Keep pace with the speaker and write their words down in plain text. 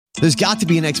There's got to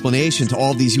be an explanation to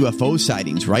all of these UFO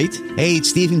sightings, right? Hey,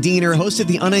 it's Stephen Diener, host of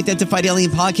the Unidentified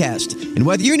Alien Podcast. And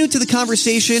whether you're new to the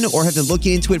conversation or have been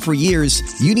looking into it for years,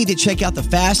 you need to check out the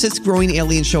fastest growing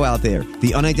alien show out there,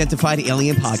 the Unidentified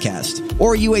Alien Podcast,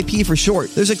 or UAP for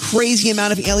short. There's a crazy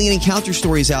amount of alien encounter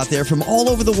stories out there from all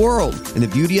over the world. And the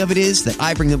beauty of it is that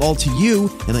I bring them all to you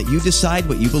and let you decide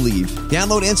what you believe.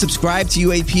 Download and subscribe to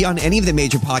UAP on any of the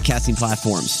major podcasting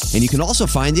platforms. And you can also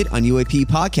find it on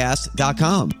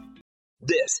UAPpodcast.com.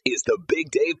 This is the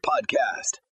Big Dave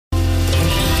Podcast.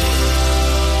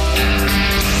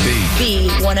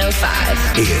 B105.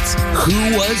 It's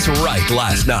Who Was Right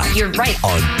Last Night. You're right.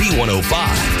 On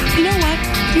B105. You know what?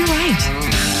 You're right.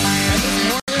 And this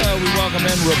morning, we welcome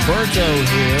in Roberto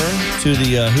here to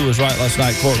the Who Was Right Last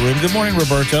Night courtroom. Good morning,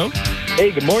 Roberto. Hey,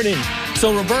 good morning.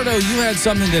 So, Roberto, you had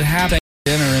something that happened at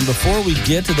dinner, and before we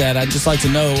get to that, I'd just like to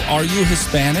know, are you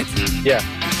Hispanic? Yeah.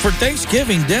 For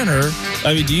Thanksgiving dinner,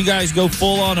 I mean, do you guys go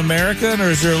full-on American, or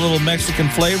is there a little Mexican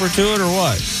flavor to it, or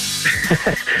what?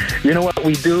 You know what?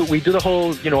 We do the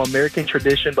whole, American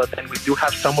tradition, but then we do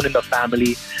have someone in the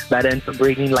family that ends up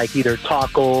bringing, like, either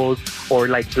tacos or,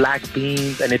 like, black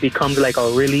beans, and it becomes, like,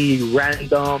 a really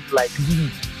random, like,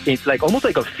 it's, like, almost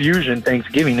like a fusion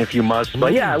Thanksgiving, if you must.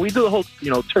 But, yeah, we do the whole,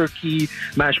 turkey,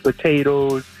 mashed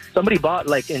potatoes. Somebody bought,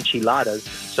 like, enchiladas,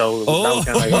 so that was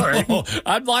kind of like, all right.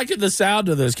 I'm liking the sound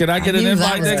of this. Can I get an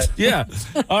invite next? Yeah.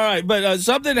 All right, but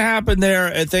something happened there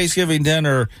at Thanksgiving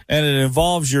dinner, and it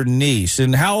involves your niece.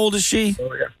 And how old is she?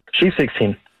 Oh, yeah. She's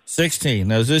 16. 16.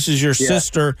 Now, this is your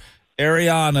sister,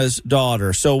 Ariana's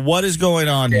daughter. So what is going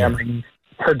on here?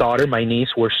 Her daughter, my niece,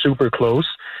 we're super close.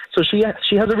 So she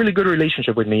has a really good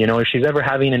relationship with me. If she's ever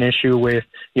having an issue with,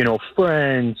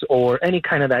 friends or any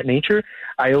kind of that nature,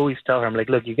 I always tell her, I'm like,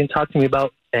 look, you can talk to me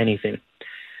about anything.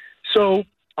 So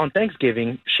on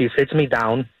Thanksgiving, she sits me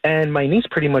down, and my niece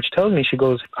pretty much tells me, she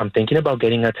goes, I'm thinking about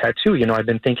getting a tattoo. I've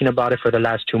been thinking about it for the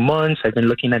last 2 months. I've been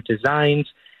looking at designs,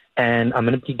 and I'm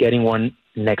going to be getting one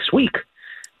next week.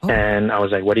 Oh. And I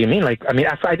was like, what do you mean? Like, I mean,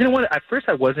 I didn't want to, at first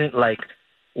I wasn't like,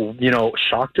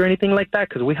 shocked or anything like that,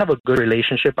 because we have a good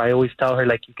relationship. I always tell her,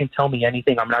 like, you can tell me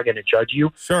anything. I'm not going to judge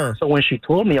you. Sure. So when she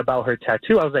told me about her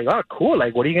tattoo, I was like, oh, cool.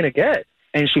 Like, what are you going to get?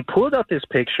 And she pulled out this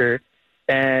picture,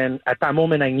 and at that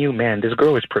moment I knew, man, this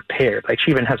girl is prepared. Like,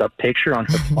 she even has a picture on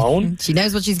her phone. She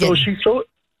knows what she's getting. So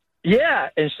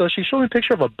and so she showed me a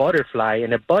picture of a butterfly,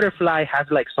 and the butterfly has,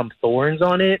 like, some thorns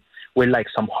on it with, like,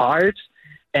 some hearts.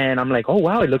 And I'm like, oh,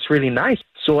 wow, it looks really nice.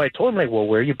 So I told him, like, well,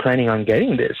 where are you planning on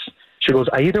getting this? She goes,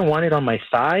 I either want it on my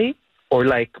thigh or,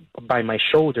 like, by my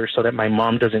shoulder so that my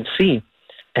mom doesn't see.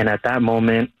 And at that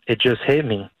moment, it just hit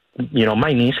me.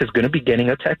 My niece is going to be getting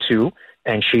a tattoo,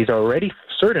 and she's already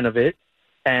certain of it.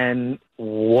 And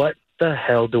what the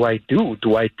hell do I do?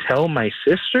 Do I tell my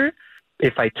sister?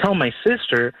 If I tell my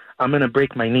sister, I'm going to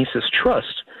break my niece's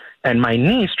trust. And my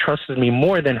niece trusts me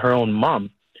more than her own mom.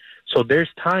 So there's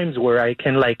times where I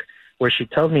can, like, where she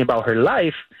tells me about her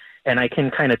life, and I can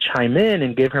kind of chime in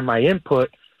and give her my input,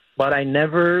 but I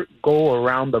never go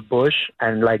around the bush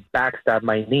and, like, backstab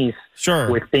my niece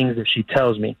with things that she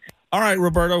tells me. All right,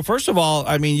 Roberto, first of all,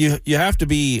 I mean, you have to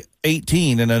be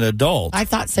 18 and an adult. I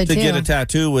thought so, to too. get a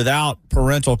tattoo without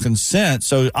parental consent.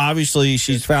 So obviously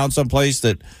she's found some place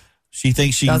that she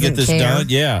thinks she can get this done.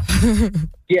 Yeah.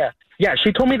 Yeah,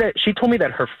 she told me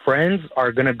that her friends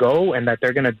are going to go and that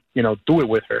they're going to, do it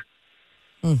with her.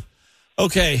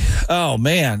 Okay. Oh,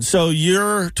 man. So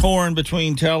you're torn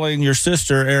between telling your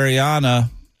sister, Ariana,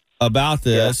 about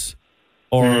this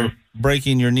or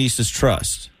breaking your niece's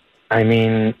trust. I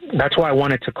mean, that's why I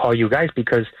wanted to call you guys,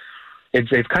 because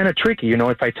it's kind of tricky.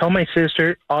 If I tell my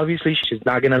sister, obviously she's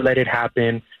not going to let it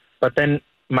happen. But then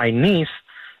my niece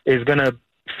is going to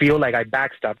feel like I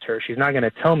backstabbed her. She's not going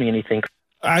to tell me anything.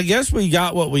 I guess we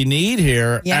got what we need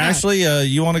here. Yeah. Ashley,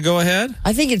 you want to go ahead?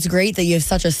 I think it's great that you have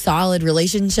such a solid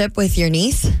relationship with your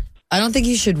niece. I don't think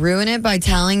you should ruin it by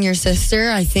telling your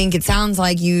sister. I think it sounds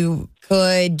like you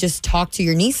could just talk to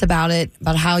your niece about it,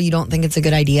 about how you don't think it's a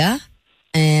good idea.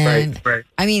 And right.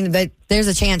 I mean, but there's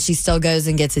a chance she still goes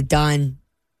and gets it done.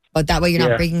 But that way you're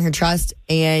not breaking her trust,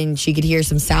 and she could hear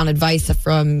some sound advice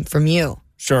from you.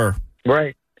 Sure.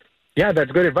 Right. Yeah,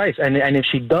 that's good advice. And if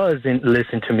she doesn't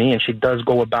listen to me and she does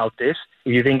go about this,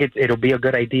 do you think it'll be a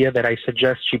good idea that I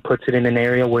suggest she puts it in an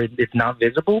area where it's not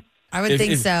visible? I would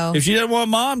think so. If she doesn't want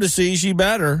mom to see, she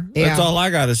better. Yeah. That's all I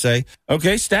got to say.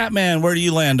 Okay, Statman, where do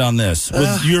you land on this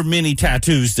with your mini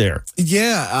tattoos there?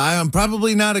 Yeah, I'm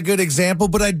probably not a good example,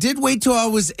 but I did wait till I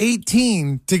was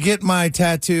 18 to get my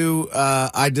tattoo.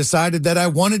 I decided that I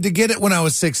wanted to get it when I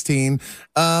was 16.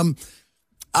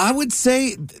 I would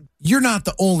say you're not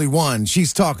the only one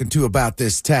she's talking to about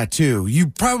this tattoo. You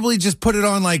probably just put it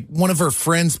on like one of her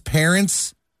friend's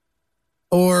parents.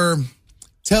 Or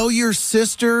tell your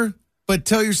sister, but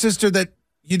tell your sister that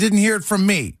you didn't hear it from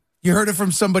me. You heard it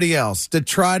from somebody else to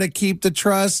try to keep the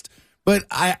trust. But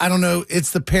I don't know.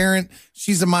 It's the parent.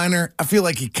 She's a minor. I feel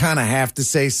like you kind of have to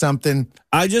say something.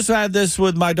 I just had this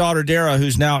with my daughter, Dara,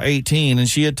 who's now 18, and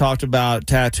she had talked about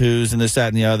tattoos and this, that,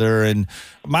 and the other. And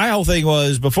my whole thing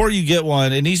was, before you get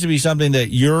one, it needs to be something that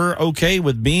you're okay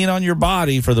with being on your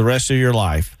body for the rest of your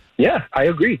life. Yeah, I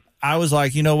agree. I was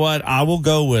like, you know what? I will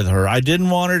go with her. I didn't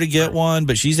want her to get one,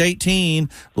 but she's 18.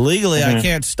 Legally, I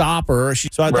can't stop her.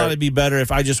 So I thought it'd be better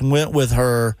if I just went with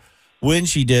her when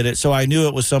she did it, so I knew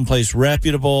it was someplace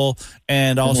reputable,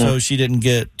 and also she didn't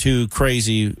get too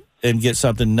crazy and get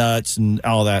something nuts and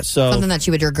all that. So something that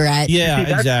she would regret. Yeah,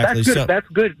 See, exactly. That's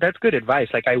good. That's good advice.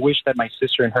 Like, I wish that my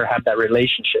sister and her had that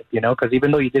relationship, because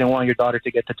even though you didn't want your daughter to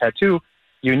get the tattoo,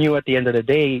 you knew at the end of the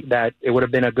day that it would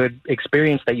have been a good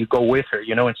experience that you go with her,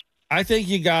 And I think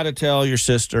you got to tell your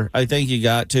sister. I think you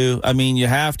got to. I mean, you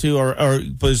have to, or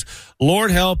because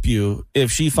Lord help you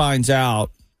if she finds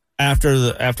out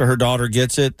after her daughter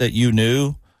gets it that you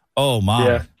knew. Oh my!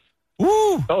 Yeah.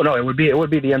 Woo! Oh no, it would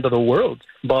be the end of the world.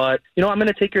 But I'm going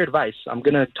to take your advice. I'm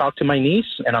going to talk to my niece,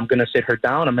 and I'm going to sit her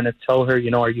down. I'm going to tell her,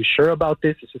 are you sure about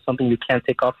this? This is something you can't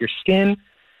take off your skin.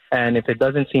 And if it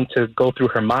doesn't seem to go through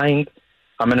her mind,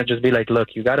 I'm going to just be like,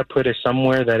 look, you got to put it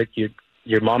somewhere that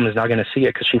your mom is not going to see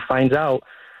it, because she finds out,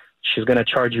 she's going to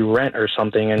charge you rent or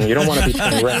something, and you don't want to be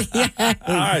paying rent. Yes.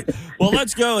 All right. Well,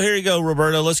 let's go. Here you go,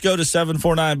 Roberto. Let's go to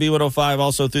 749-B105,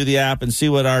 also through the app, and see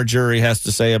what our jury has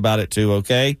to say about it, too,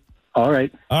 okay? All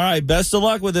right. All right. Best of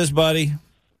luck with this, buddy.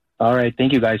 All right.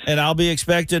 Thank you, guys. And I'll be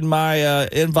expecting my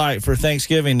invite for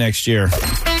Thanksgiving next year.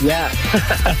 Yeah.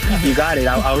 You got it.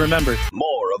 I'll remember.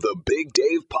 More of the Big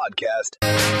Dave Podcast.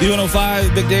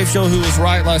 B105, Big Dave Show, who was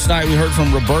right last night. We heard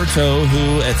from Roberto,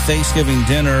 who at Thanksgiving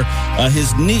dinner,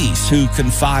 his niece, who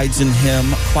confides in him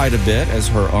quite a bit as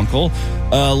her uncle,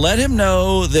 let him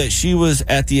know that she was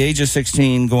at the age of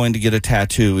 16 going to get a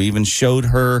tattoo. Even showed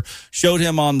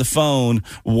him on the phone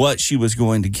what she was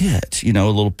going to get. A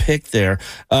little pic there.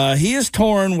 He is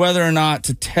torn whether or not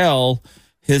to tell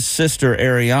his sister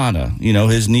Ariana,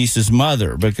 his niece's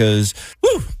mother, because,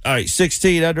 all right,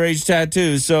 16 underage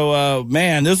tattoos. So,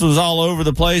 man, this was all over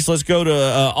the place. Let's go to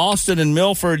Austin and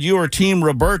Milford. You are Team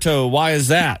Roberto. Why is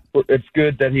that? It's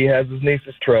good that he has his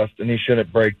niece's trust, and he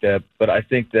shouldn't break that. But I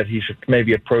think that he should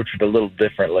maybe approach it a little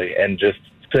differently and just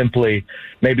simply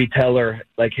maybe tell her,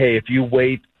 like, hey, if you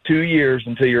wait 2 years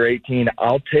until you're 18,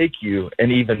 I'll take you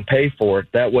and even pay for it.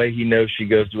 That way he knows she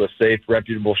goes to a safe,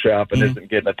 reputable shop and isn't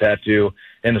getting a tattoo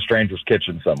in a stranger's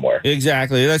kitchen somewhere.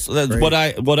 Exactly. That's what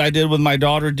I did with my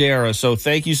daughter, Dara. So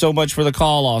thank you so much for the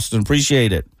call, Austin.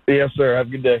 Appreciate it. Yes, sir. Have a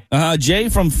good day. Jay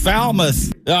from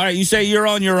Falmouth. All right, you say you're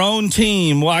on your own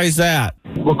team. Why is that?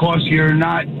 Because you're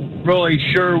not really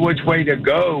sure which way to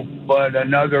go, but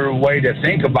another way to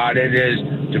think about it is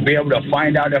to be able to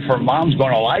find out if her mom's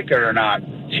going to like it or not.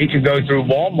 She could go through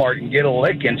Walmart and get a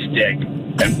licking stick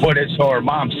and put it so her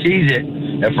mom sees it.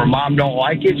 If her mom don't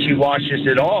like it, she washes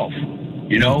it off, And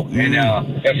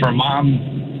if her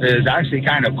mom is actually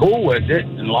kind of cool with it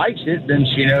and likes it, then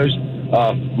she knows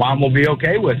mom will be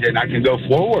okay with it, and I can go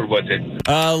forward with it.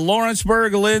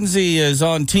 Lawrenceburg, Lindsay is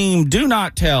on team Do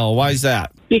Not Tell. Why is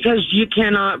that? Because you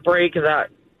cannot break that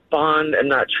bond and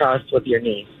that trust with your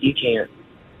niece. You can't.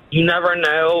 You never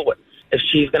know if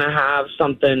she's going to have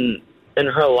something in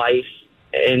her life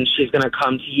and she's going to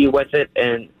come to you with it,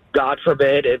 and God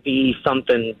forbid it be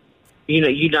something,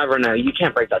 you never know. You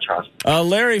can't break that trust.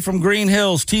 Larry from Green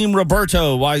Hills, Team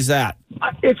Roberto. Why is that?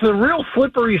 It's a real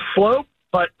slippery slope,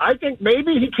 but I think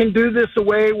maybe he can do this a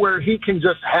way where he can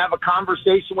just have a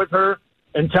conversation with her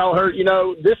and tell her,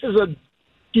 this is a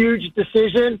huge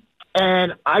decision,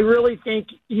 and I really think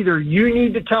either you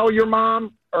need to tell your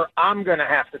mom or I'm going to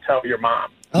have to tell your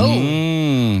mom. Oh.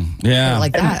 Yeah.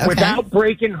 Like that. Okay. Without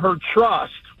breaking her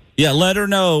trust. Yeah, let her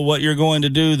know what you're going to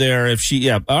do there if she,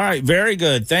 All right, very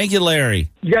good. Thank you, Larry.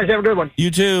 You guys have a good one.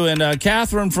 You too. And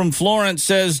Catherine from Florence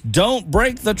says, don't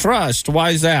break the trust.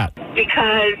 Why is that?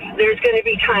 Because there's going to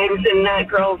be times in that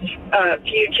girl's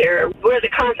future where the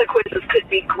consequences could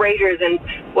be greater than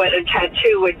what a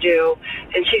tattoo would do,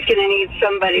 and she's going to need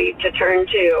somebody to turn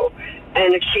to.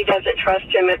 And if she doesn't trust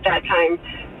him at that time,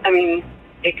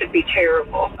 it could be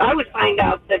terrible. I would find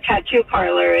out the tattoo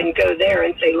parlor and go there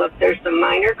and say, look, there's some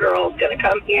minor girls going to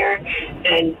come here,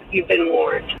 and you've been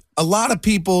warned. a lot of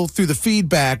people through the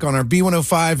feedback on our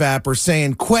B105 app are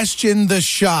saying, question the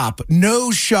shop.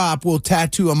 No shop will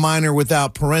tattoo a minor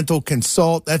without parental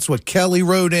consult. That's what Kelly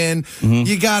wrote in.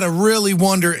 You got to really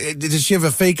wonder, does she have a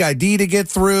fake ID to get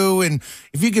through? And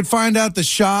if you could find out the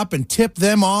shop and tip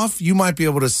them off, you might be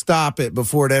able to stop it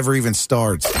before it ever even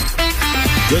starts.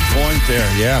 Good point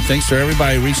there. Yeah, thanks for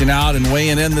everybody reaching out and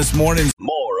weighing in this morning.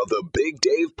 More of the Big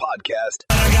Dave Podcast.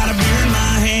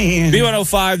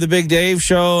 B105, the Big Dave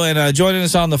Show, and joining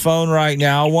us on the phone right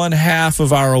now, one half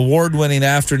of our award-winning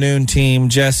afternoon team,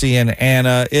 Jesse and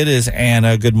Anna. It is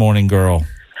Anna. Good morning, girl.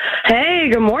 Hey,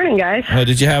 good morning, guys.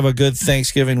 Did you have a good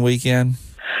Thanksgiving weekend?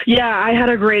 Yeah, I had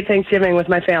a great Thanksgiving with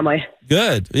my family.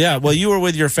 Good. Yeah, well, you were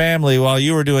with your family while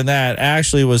you were doing that.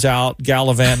 Ashley was out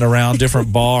gallivanting around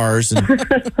different bars, and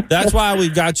that's why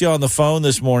we've got you on the phone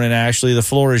this morning, Ashley. The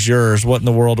floor is yours. What in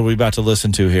the world are we about to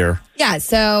listen to here? Yeah,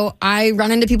 so I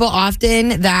run into people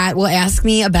often that will ask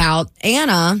me about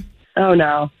Anna. Oh,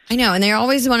 no. I know, and they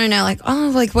always want to know, like,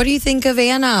 oh, like, what do you think of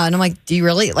Anna? And I'm like, do you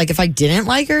really, like, if I didn't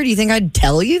like her, do you think I'd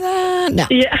tell you that? No.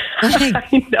 Yeah,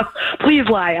 I know. Please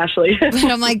lie, Ashley. But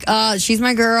I'm like, she's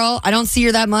my girl. I don't see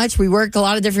her that much. We work a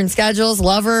lot of different schedules.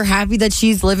 Love her. Happy that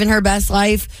she's living her best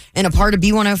life and a part of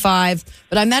B105.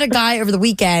 But I met a guy over the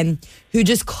weekend who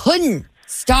just couldn't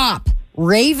stop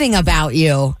raving about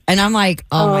you. And I'm like,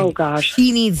 oh my gosh,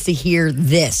 he needs to hear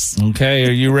this. Okay,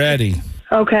 are you ready?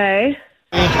 Okay.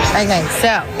 Okay,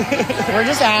 so we're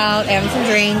just out having some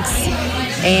drinks,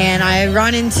 and I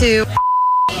run into.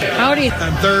 How old are you?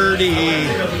 I'm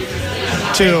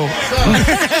 32.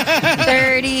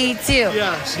 32.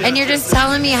 Yes. And you're just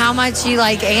telling me how much you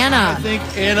like Anna. I think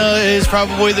Anna is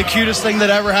probably the cutest thing that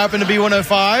ever happened to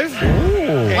B105.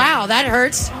 Ooh. Wow, that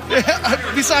hurts.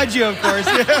 Besides you, of course.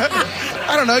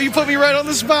 I don't know. You put me right on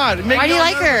the spot. Why do you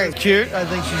like her? Cute. I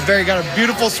think she's got a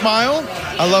beautiful smile.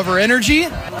 I love her energy.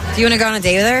 Do you want to go on a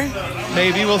date with her?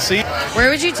 Maybe. We'll see. Where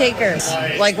would you take her?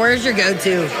 Like, where's your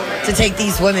go-to to take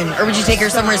these women? Or would you take her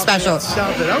somewhere special?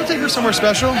 Stop it. I would take her somewhere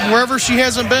special. Wherever she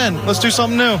hasn't been. Let's do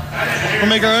something new. We'll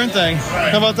make our own thing.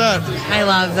 How about that? I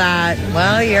love that.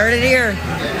 Well, you heard it here.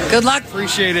 Good luck.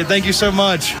 Appreciate it. Thank you so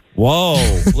much. Whoa.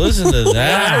 Listen to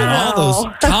that. Wow. All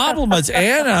those compliments,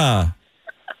 Anna.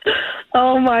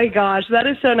 Oh, my gosh. That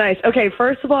is so nice. Okay,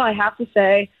 first of all, I have to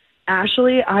say,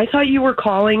 Ashley, I thought you were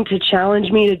calling to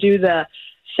challenge me to do the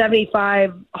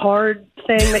 75 hard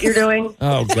thing that you're doing.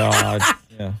 Oh, God.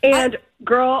 Yeah. And,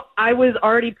 girl, I was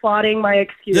already plotting my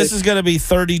excuse. This is going to be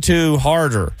 32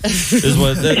 harder, is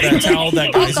what that's how old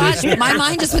that guy's. Oh, gosh, my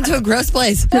mind just went to a gross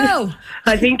place. Oh.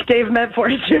 I think Dave meant for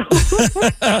it, too.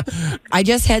 I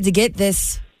just had to get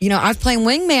this. You know, I was playing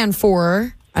wingman for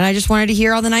her, and I just wanted to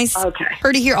hear all the nice,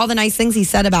 her to hear all the nice things he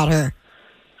said about her.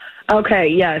 Okay,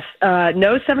 yes.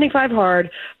 No 75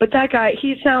 hard, but that guy,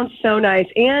 he sounds so nice,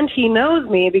 and he knows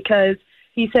me because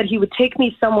he said he would take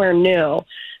me somewhere new.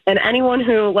 And anyone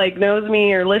who, like, knows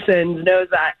me or listens knows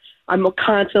that I'm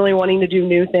constantly wanting to do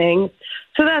new things.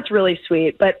 So that's really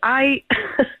sweet. But I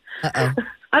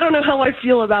don't know how I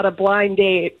feel about a blind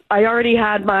date. I already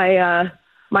had my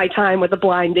my time with a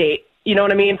blind date. You know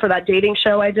what I mean? For that dating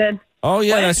show I did. Oh,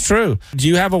 yeah, that's true. Do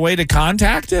you have a way to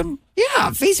contact him? Yeah,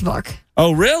 Facebook.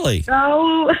 Oh, really?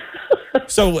 Oh.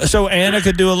 So Anna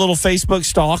could do a little Facebook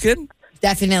stalking?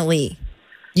 Definitely.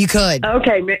 You could.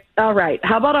 Okay. All right.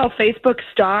 How about I'll Facebook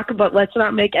stalk, but let's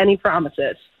not make any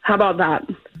promises. How about that?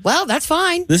 Well, that's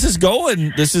fine. This is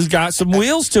going. This has got some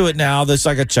wheels to it now. That's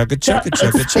like a chugga.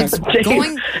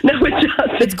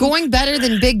 It's going better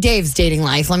than Big Dave's dating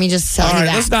life. Let me just tell you that. All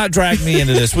right, let's not drag me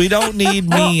into this. We don't need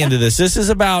me into this. This is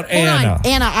about Anna.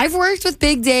 Anna, I've worked with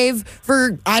Big Dave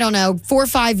for, 4 or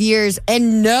 5 years,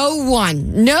 and no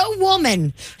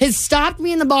woman has stopped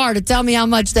me in the bar to tell me how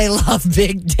much they love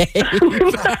Big Dave.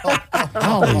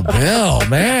 Oh, Bill,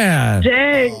 man.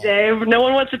 Dang, Dave. No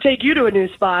one wants to take you to a new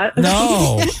spot.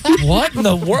 No. What in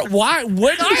the world? Why?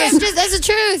 That's the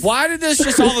truth. Why did this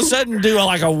just all of a sudden do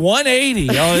like a 180?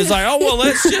 It's like,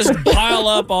 let's just pile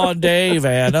up on Dave,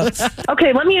 Anna.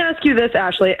 Okay, let me ask you this,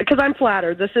 Ashley, because I'm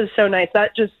flattered. This is so nice.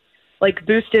 That just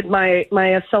boosted my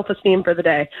self-esteem for the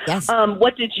day. Yes.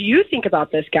 What did you think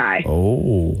about this guy?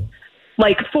 Oh.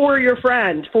 For your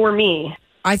friend, for me.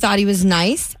 I thought he was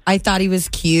nice. I thought he was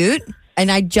cute.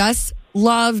 And I just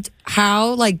loved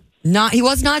how, he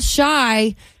was not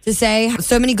shy to say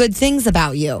so many good things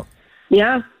about you.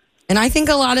 Yeah. And I think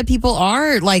a lot of people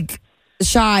are,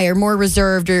 shy or more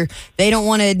reserved, or they don't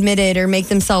want to admit it or make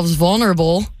themselves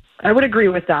vulnerable. I would agree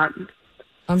with that.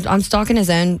 I'm stalking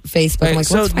his own Facebook. Wait,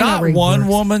 so not one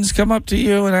woman's come up to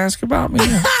you and ask about me?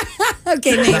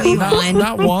 Okay, maybe one.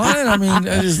 Not one. I mean,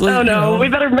 I just Oh no, we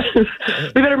better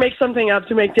make something up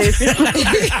to make Dave feel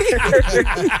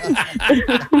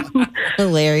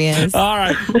Hilarious. All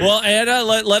right. Well, Anna,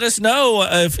 let us know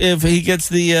if he gets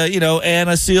the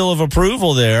Anna seal of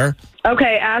approval there.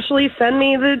 Okay, Ashley, send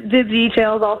me the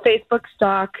details. I'll Facebook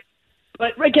stalk.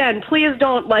 But again, please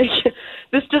don't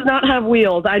this does not have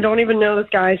wheels. I don't even know this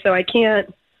guy, so I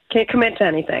can't commit to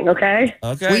anything, okay?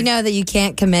 Okay. We know that you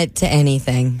can't commit to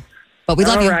anything, but we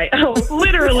love All you. right. Oh,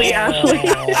 literally, Ashley.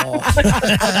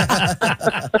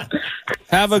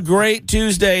 Have a great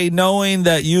Tuesday knowing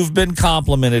that you've been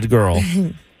complimented, girl.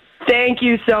 Thank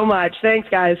you so much. Thanks,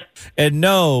 guys. And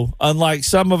know, unlike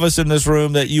some of us in this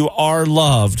room, that you are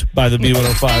loved by the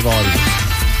B105 audience.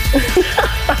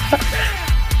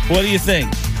 What do you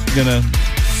think?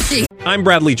 I'm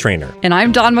Bradley Trainer. And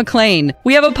I'm Don McClain.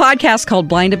 We have a podcast called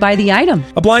Blinded by the Item.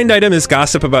 A blind item is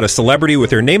gossip about a celebrity with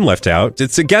their name left out.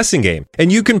 It's a guessing game, and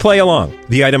you can play along.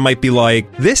 The item might be like,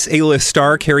 this A-list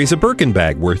star carries a Birkin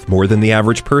bag worth more than the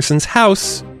average person's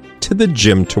house to the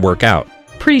gym to work out.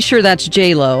 Pretty sure that's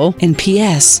J-Lo. And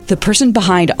P.S. the person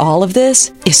behind all of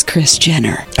this is Kris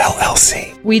Jenner,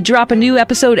 LLC. We drop a new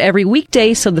episode every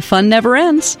weekday so the fun never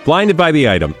ends. Blinded by the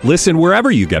Item. Listen wherever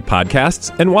you get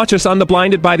podcasts and watch us on the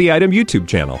Blinded by the Item YouTube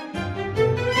channel.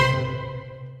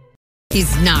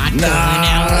 He's not going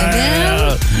out with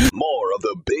him. More of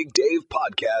the Big Dave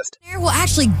Podcast. Will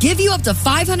actually give you up to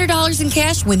 $500 in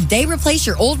cash when they replace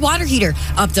your old water heater.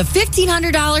 Up to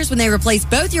 $1,500 when they replace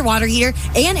both your water heater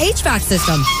and HVAC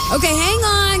system. Okay, hang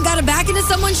on. Got to back into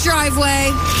someone's driveway.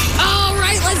 All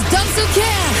right, let's dump some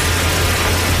cash.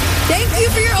 Thank you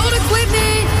for your old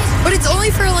equipment. But it's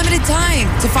only for a limited time.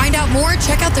 To find out more,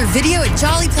 check out their video at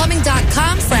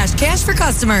jollyplumbing.com/cash for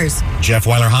customers.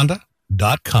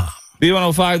 JeffWeilerHonda.com.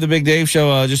 B105, the Big Dave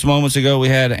Show. Just moments ago, we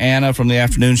had Anna from the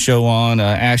afternoon show on.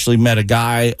 Ashley met a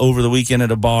guy over the weekend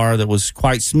at a bar that was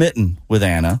quite smitten with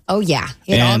Anna. Oh, yeah.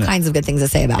 He had all kinds of good things to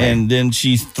say about it. And then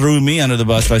she threw me under the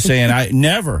bus by saying,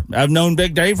 I've known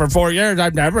Big Dave for 4 years.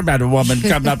 I've never met a woman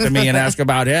come up to me and ask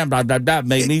about him. That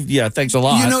made me, thanks a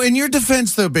lot. In your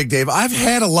defense, though, Big Dave, I've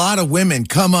had a lot of women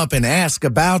come up and ask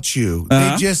about you.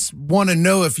 They just want to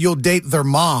know if you'll date their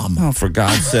mom. Oh, for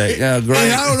God's sake. Great.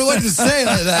 Hey, I don't know what to say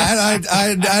like that.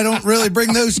 I don't really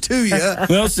bring those to you.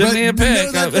 Well, send me a pic.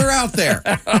 Know that they're out there.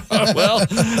 Well,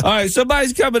 all right.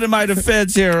 Somebody's coming to my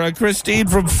defense here. Christine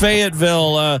from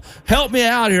Fayetteville. Help me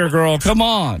out here, girl. Come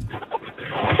on.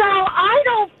 So I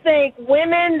don't think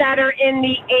women that are in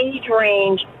the age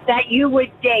range that you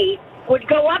would date would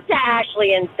go up to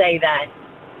Ashley and say that.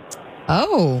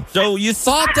 Oh. So you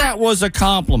thought that was a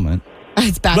compliment.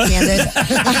 It's backhanded.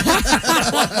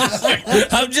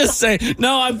 I'm just saying.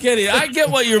 No, I'm kidding. I get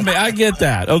what you're saying. I get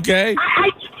that. Okay.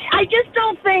 I just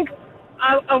don't think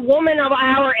a woman of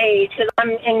our age, because I'm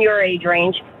in your age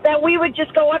range, that we would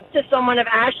just go up to someone of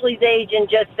Ashley's age and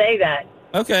just say that.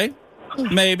 Okay.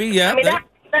 Maybe. Yeah. I mean,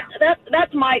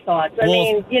 that's my thoughts. I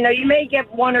mean, you may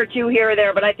get one or two here or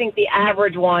there, but I think the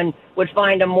average one would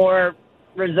find a more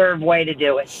reserved way to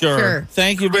do it. Sure.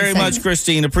 Thank you very much,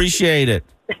 Christine. Appreciate it.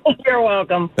 You're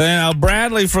welcome. Now,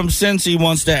 Bradley from Cincy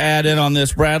wants to add in on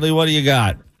this. Bradley, what do you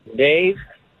got? Dave?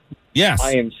 Yes.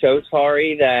 I am so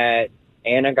sorry that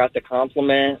Anna got the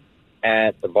compliment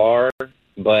at the bar,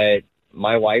 but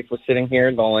my wife was sitting here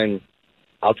going,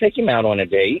 I'll take him out on a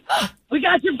date. We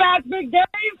got your back, Big Dave.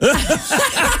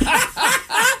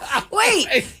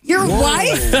 Wait, your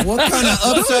wife? What kind of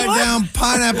upside-down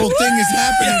pineapple thing is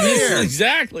happening here?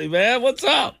 Exactly, man. What's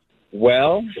up?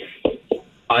 Well,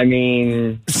 I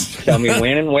mean, tell me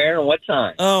when and where and what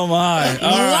time. Oh, my.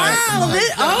 All right.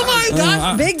 Oh, my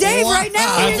gosh. Big Dave right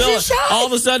now. I Here's feel your shot. all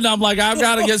of a sudden, I'm like, I've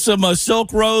got to get some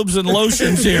silk robes and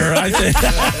lotions here, I think.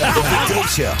 The Big Dave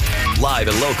Show. Live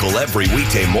and local every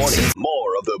weekday morning.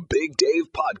 More of the Big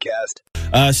Dave Podcast.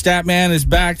 Statman is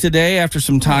back today after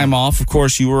some time off. Of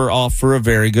course, you were off for a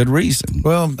very good reason.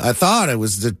 Well, I thought it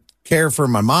was to care for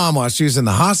my mom while she was in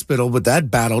the hospital, but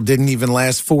that battle didn't even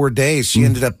last 4 days. She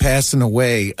ended up passing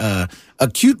away.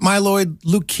 Acute myeloid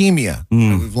leukemia,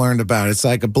 we've learned about. It's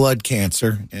like a blood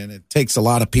cancer, and it takes a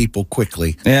lot of people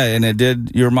quickly. Yeah, and it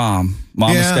did your Mama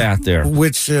Stat there.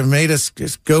 Which made us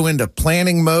just go into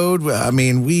planning mode. I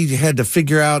mean, we had to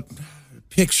figure out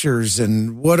pictures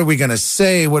and what are we going to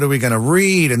say? What are we going to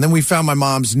read? And then we found my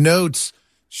mom's notes.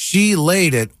 She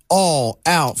laid it all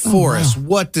out for us.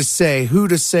 What to say, who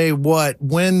to say what,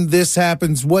 when this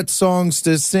happens, what songs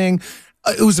to sing.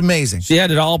 It was amazing. She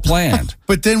had it all planned.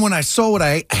 But then when I saw what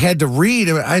I had to read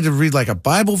like a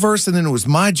Bible verse, and then it was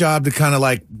my job to kind of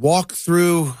like walk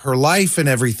through her life and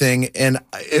everything. And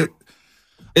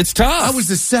It's tough. I was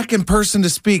the second person to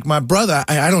speak. My brother,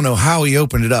 I don't know how he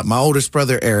opened it up. My oldest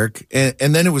brother, Eric.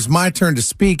 And then it was my turn to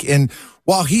speak. And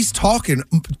while he's talking,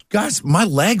 guys, my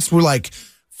legs were like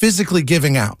physically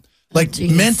giving out. Like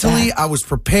mentally, I was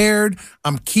prepared.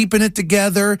 I'm keeping it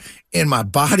together, and my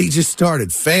body just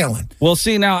started failing. Well,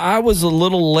 see, now I was a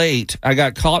little late. I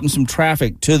got caught in some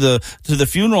traffic to the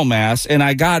funeral mass, and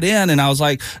I got in, and I was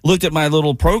like, looked at my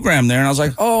little program there, and I was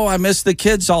like, oh, I missed the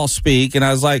kids all speak, and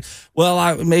I was like,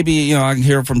 well, maybe I can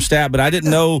hear from staff, but I didn't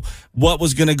know what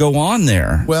was going to go on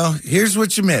there. Well, here's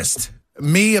what you missed.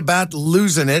 Me about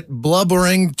losing it,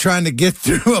 blubbering, trying to get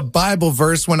through a Bible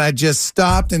verse when I just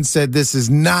stopped and said, this is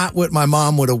not what my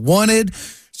mom would have wanted.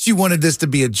 She wanted this to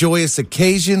be a joyous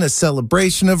occasion, a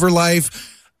celebration of her life.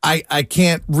 I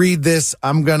can't read this.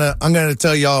 I'm gonna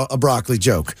tell y'all a broccoli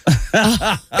joke.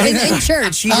 In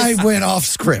church. I went off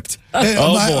script.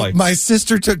 Boy. My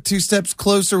sister took 2 steps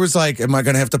closer, was like, am I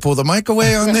going to have to pull the mic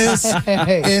away on this?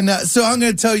 And so I'm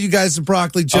going to tell you guys a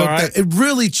broccoli joke that it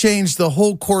really changed the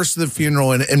whole course of the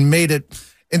funeral and made it,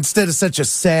 instead of such a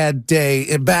sad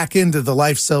day, back into the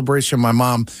life celebration my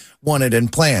mom wanted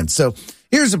and planned. So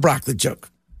here's a broccoli joke.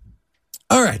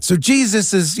 All right, so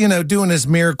Jesus is, doing his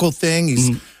miracle thing.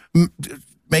 He's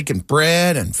making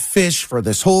bread and fish for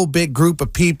this whole big group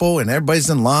of people, and everybody's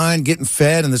in line getting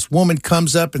fed, and this woman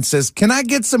comes up and says, can I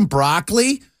get some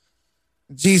broccoli?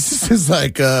 Jesus is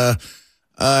like, I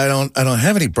don't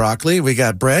have any broccoli. We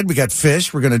got bread, we got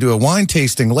fish. We're going to do a wine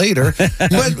tasting later,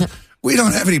 but we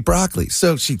don't have any broccoli.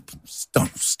 So she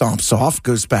stomps off,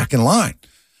 goes back in line.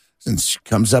 And she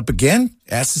comes up again,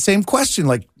 asks the same question,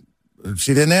 like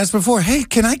she didn't ask before. Hey,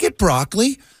 can I get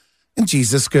broccoli? And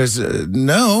Jesus goes,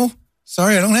 no,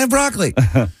 sorry, I don't have broccoli.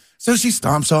 So she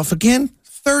stomps off again.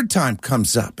 Third time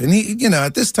comes up. And he,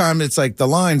 at this time, it's like the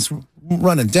line's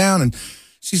running down. And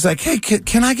she's like, hey,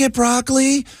 can I get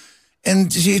broccoli?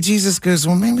 And Jesus goes,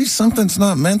 well, maybe something's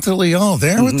not mentally all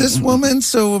there with this woman.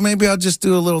 So maybe I'll just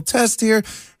do a little test here.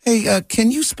 Hey, can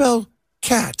you spell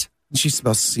cat? And she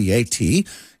spells C-A-T.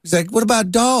 He's like, what about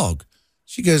dog?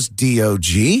 She goes,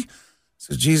 D-O-G.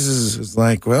 So Jesus is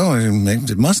like, well,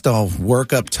 it must all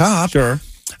work up top. Sure.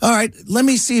 All right, let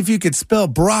me see if you could spell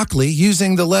broccoli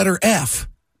using the letter F.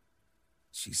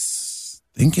 She's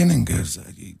thinking and goes,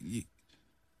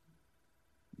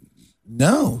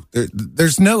 no,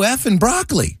 there's no F in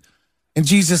broccoli. And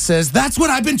Jesus says, that's what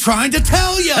I've been trying to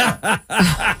tell you.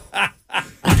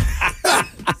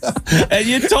 And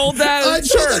you told that I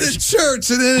told it at church,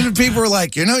 and then people were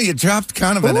like, you dropped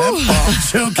kind of an F-bomb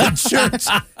joke at church.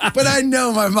 But I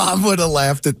know my mom would have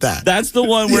laughed at that. That's the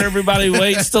one where everybody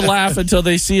waits to laugh until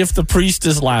they see if the priest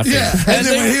is laughing. Yeah, and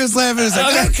then when he was laughing, it's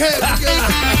like, okay.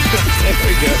 There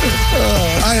we go.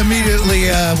 I immediately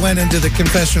went into the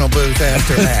confessional booth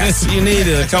after Mass. You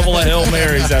needed a couple of Hail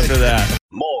Marys after that.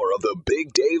 More of the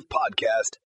Big Dave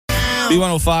Podcast.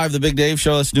 B105, the Big Dave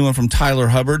Show. That's a new one from Tyler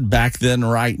Hubbard. Back then,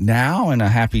 right now, and a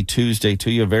happy Tuesday to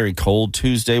you. A very cold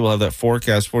Tuesday. We'll have that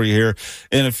forecast for you here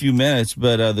in a few minutes.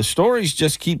 But the stories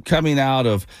just keep coming out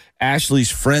of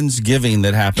Ashley's Friendsgiving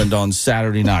that happened on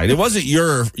Saturday night. It wasn't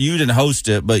you didn't host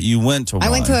it, but you went to one. I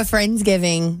went to a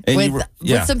Friendsgiving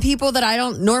with some people that I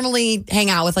don't normally hang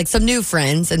out with, like some new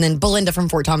friends, and then Belinda from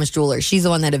Fort Thomas Jewelers. She's the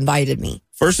one that invited me.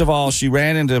 First of all, she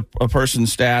ran into a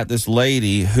person's stat, this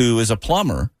lady who is a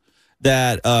plumber,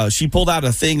 that she pulled out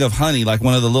a thing of honey, like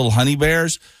one of the little honey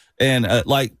bears, and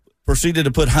proceeded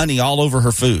to put honey all over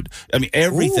her food. I mean,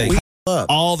 everything.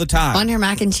 All the time. On her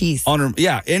mac and cheese. On her,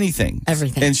 anything.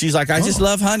 Everything. And she's like, I just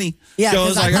love honey. Yeah, so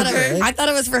I thought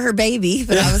it was for her baby,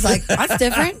 but I was like, that's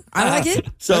different. I like it.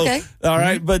 So, okay. All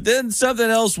right. But then something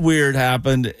else weird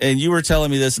happened, and you were telling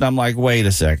me this, and I'm like, wait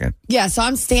a second. Yeah, so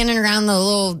I'm standing around the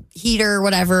little heater or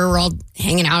whatever. We're all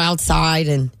hanging out outside,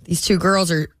 and these two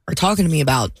girls are talking to me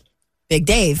about Big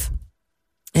Dave.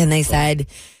 And they said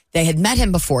they had met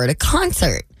him before at a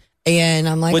concert. And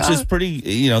I'm like, which is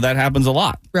pretty, that happens a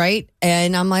lot. Right.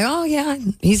 And I'm like, oh, yeah,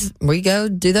 we go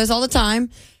do those all the time.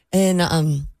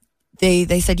 And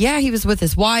they said, yeah, he was with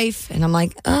his wife. And I'm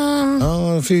like,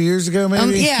 a few years ago,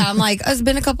 maybe? Yeah, I'm like, it's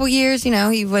been a couple years.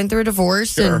 He went through a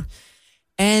divorce. Sure.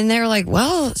 And they were like,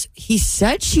 well, he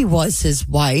said she was his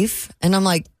wife. And I'm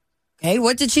like, okay,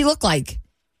 what did she look like?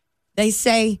 They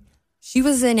say she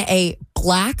was in a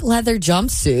black leather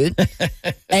jumpsuit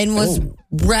and was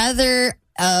rather...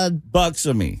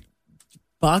 buxomy.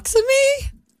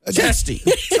 Chesty.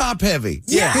 Top heavy.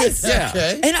 Yes. Yeah.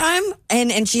 Okay.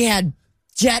 And she had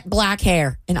jet black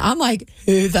hair. And I'm like,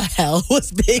 who the hell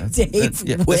was Big Dave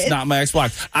with? That's not my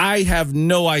ex-wife. I have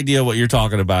no idea what you're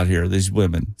talking about here, these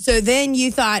women. So then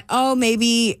you thought, oh,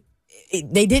 maybe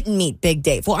they didn't meet Big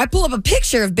Dave. Well, I pull up a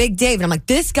picture of Big Dave, and I'm like,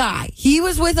 this guy, he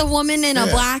was with a woman in a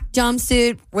black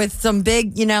jumpsuit with some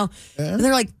big, and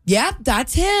they're like, yep,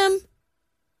 that's him.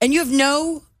 And you have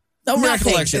no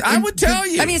recollection. I would tell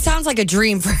you. I mean, it sounds like a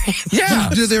dream for him. Yeah.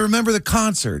 Do they remember the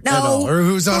concert at all? Or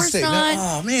who was on stage? Not.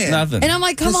 Oh, man. Nothing. And I'm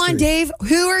like, come on, Dave,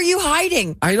 who are you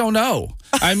hiding? I don't know.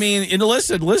 I mean, and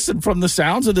listen, from the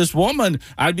sounds of this woman,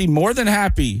 I'd be more than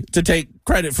happy to take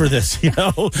credit for this,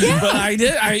 Yeah. But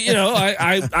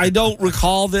I don't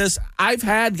recall this. I've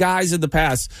had guys in the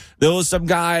past. There was some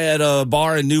guy at a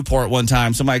bar in Newport one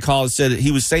time. Somebody called and said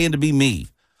he was saying to be me.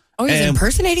 Oh, he's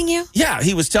impersonating you? Yeah,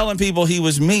 he was telling people he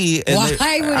was me. And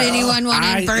why would anyone want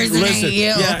to impersonate you?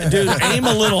 Yeah, dude, aim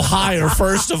a little higher,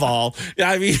 first of all.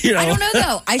 I mean, I don't know,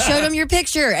 though. I showed them your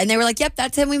picture, and they were like, yep,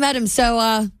 that's him. We met him.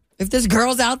 So if this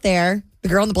girl's out there, the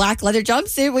girl in the black leather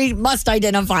jumpsuit, we must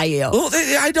identify you. Well,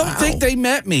 I don't think they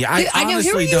met me. I know.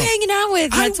 Who were you hanging out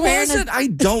with? I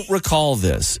don't recall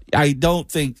this. I don't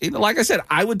think, like I said,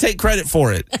 I would take credit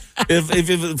for it.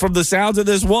 if from the sounds of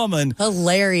this woman.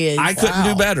 Hilarious. I couldn't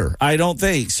do better. I don't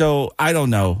think. So I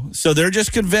don't know. So they're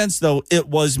just convinced, though, it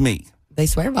was me. They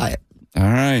swear by it. All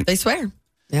right. They swear.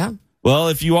 Yeah. Well,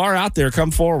 if you are out there, come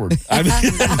forward. I mean,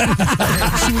 should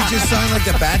we just sign like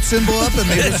the bat symbol up and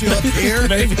maybe she'll appear?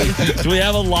 Maybe. Do we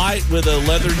have a light with a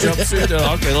leather jumpsuit?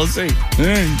 Okay, let's see.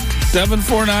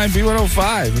 749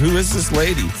 B105. Who is this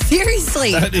lady?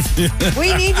 Seriously.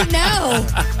 We need to know.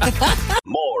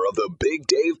 More of the Big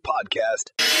Dave Podcast.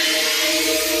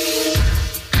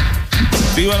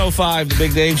 B105, the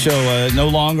Big Dave Show, no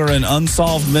longer an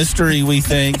unsolved mystery, we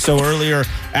think. So earlier,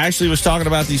 Ashley was talking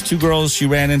about these two girls she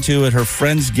ran into at her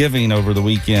Friendsgiving over the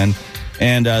weekend.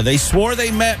 And they swore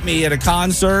they met me at a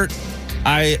concert.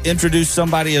 I introduced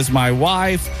somebody as my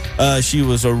wife. She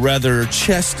was a rather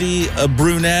chesty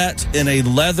brunette in a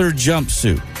leather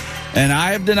jumpsuit. And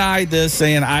I have denied this,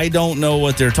 saying I don't know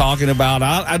what they're talking about.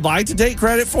 I'd like to take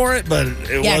credit for it, but it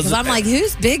wasn't. Yeah, because I'm like,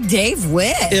 who's Big Dave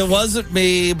with? It wasn't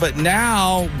me, but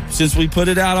now, since we put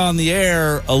it out on the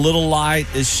air, a little light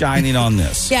is shining on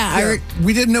this.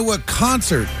 We didn't know what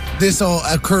concert this all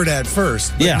occurred at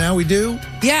first. But now we do?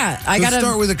 Yeah. Let's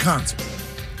start with a concert.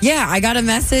 Yeah, I got a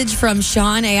message from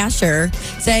Sean Asher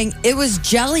saying it was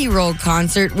Jelly Roll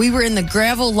concert. We were in the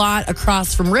gravel lot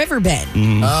across from Riverbend.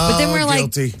 But then we're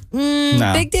guilty.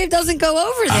 No. Big Dave doesn't go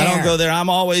over there. I don't go there. I'm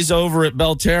always over at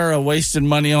Belterra wasting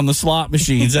money on the slot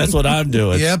machines. That's what I'm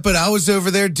doing. Yeah, but I was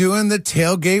over there doing the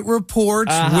tailgate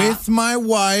reports with my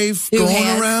wife,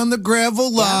 going around the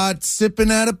gravel lot,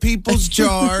 sipping out of people's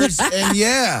jars.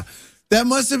 And that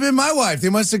must have been my wife. They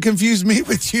must have confused me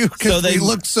with you because they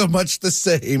look so much the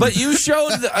same. But you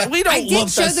showed, we don't I did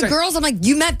show the girls. I'm like,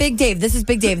 you met Big Dave. This is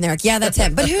Big Dave. And they're like, yeah, that's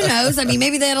him. But who knows? I mean,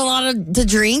 maybe they had a lot to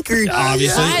drink or.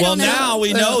 Obviously. Well, now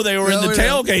we know they were in the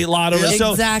tailgate lot over.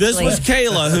 So this was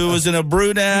Kayla, who was in a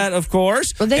brunette, of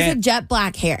course. Well, they said jet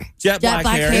black hair. Jet black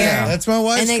hair. Yeah, that's my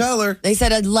wife's color. They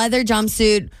said a leather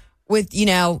jumpsuit with,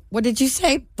 what did you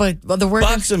say? But the word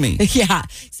Buxomy. Yeah.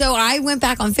 So I went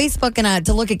back on Facebook and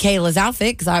to look at Kayla's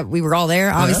outfit because we were all there,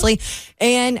 obviously.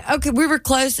 And we were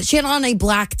close. She had on a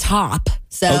black top.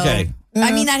 So I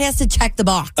mean, that has to check the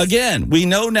box. Again, we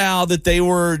know now that they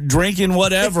were drinking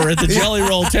whatever at the Jelly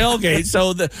Roll tailgate,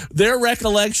 so their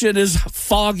recollection is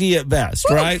foggy at best,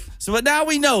 right? So, but now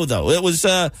we know, though. It was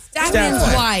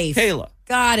Staffman's wife. Kayla.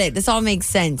 Got it. This all makes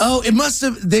sense. Oh, they must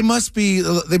have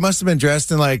been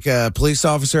dressed in like a police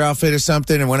officer outfit or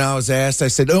something. And when I was asked, I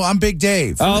said, "Oh, I'm Big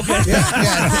Dave." Oh, okay.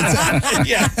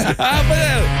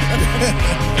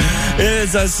 It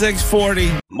is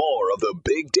 6:40. More of the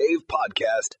Big Dave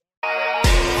Podcast.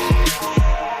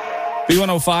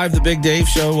 B105, the Big Dave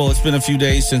Show. Well, it's been a few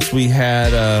days since we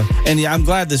had, and I'm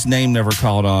glad this name never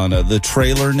caught on, the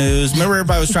trailer news. Remember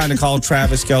everybody was trying to call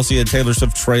Travis Kelce a Taylor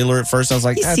Swift trailer at first? I was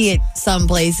like, you see it some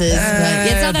places, but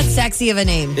it's not that sexy of a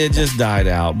name. It just died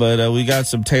out. But we got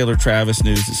some Taylor Travis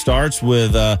news. It starts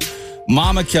with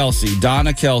Mama Kelce,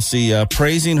 Donna Kelce,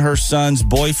 praising her son's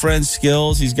boyfriend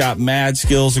skills. He's got mad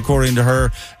skills, according to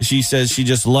her. She says she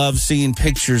just loves seeing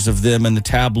pictures of them in the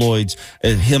tabloids,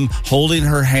 him holding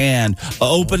her hand,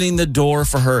 opening the door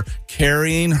for her,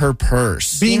 carrying her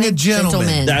purse. Being a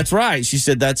gentleman. That's right. She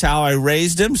said, that's how I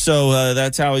raised him, so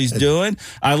that's how he's doing.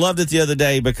 I loved it the other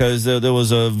day because there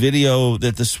was a video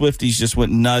that the Swifties just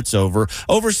went nuts over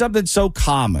something so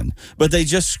common. But they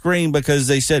just screamed because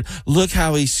they said, look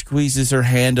how he squeezes her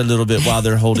hand a little bit while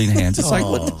they're holding hands. It's like,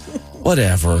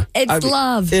 whatever. It's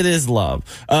love. It is love.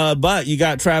 But you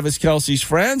got Travis Kelce's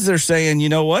friends. They're saying, you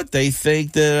know what? They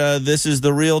think that this is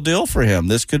the real deal for him.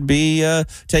 This could be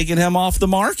taking him off the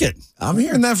market. I'm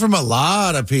hearing that from a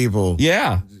lot of people.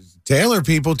 Yeah. Taylor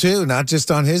people, too, not just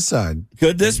on his side.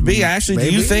 Could this be, Ashley?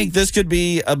 Maybe. Do you think this could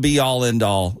be a be-all,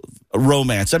 end-all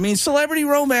romance? I mean, celebrity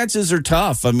romances are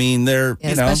tough. I mean, they're,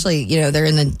 especially, they're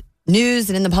in the news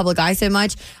and in the public eye so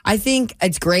much. I think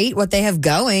it's great what they have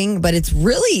going, but it's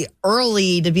really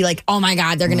early to be like, oh my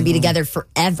God, they're going to be together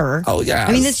forever. Oh, yeah.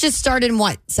 I mean, this just started in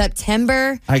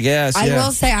September? I guess, I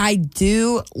will say I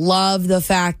do love the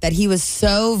fact that he was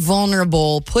so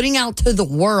vulnerable, putting out to the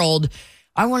world,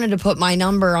 I wanted to put my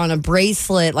number on a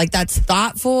bracelet. Like, that's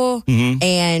thoughtful,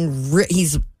 and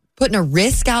he's putting a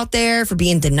risk out there for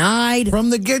being denied from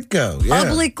the get-go,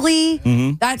 publicly.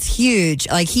 That's huge.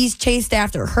 Like, he's chased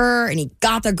after her and he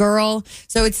got the girl.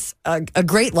 So it's a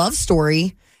great love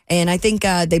story. And I think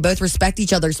they both respect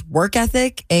each other's work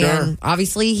ethic. And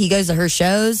obviously he goes to her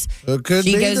shows. She goes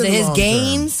to his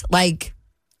games. Like,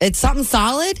 it's something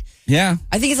solid. Yeah.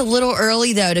 I think it's a little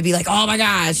early though to be like, oh my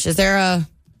gosh, is there a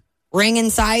ring in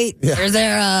sight? Yeah. Or is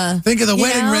there a... Think of the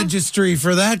wedding registry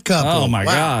for that couple. Oh my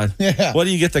God! Yeah. What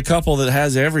do you get the couple that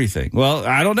has everything? Well,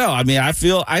 I don't know. I mean, I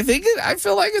feel like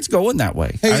it's going that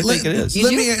way. Hey, I think it is.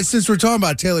 Let me, since we're talking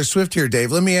about Taylor Swift here,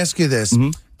 Dave, let me ask you this.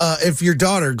 If your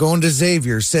daughter going to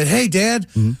Xavier said, hey, Dad,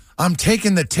 I'm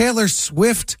taking the Taylor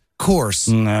Swift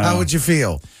course, how would you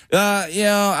feel?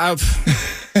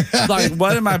 Like,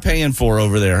 what am I paying for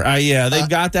over there? They've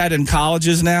got that in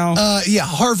colleges now.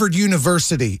 Harvard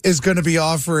University is going to be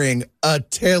offering a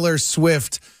Taylor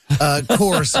Swift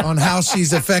course on how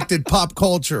she's affected pop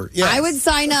culture. Yes. I would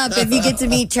sign up if you get to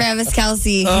meet Travis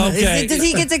Kelce. Okay. Does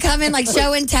he get to come in like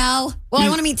show and tell? Well, I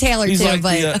want to meet Taylor He's too, like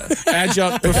but the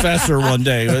adjunct professor one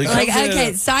day.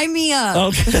 okay, sign me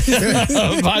up.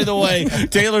 Okay. By the way,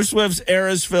 Taylor Swift's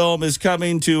Eras film is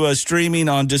coming to streaming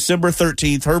on December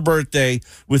 13th, her birthday,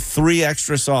 with 3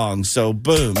 extra songs. So,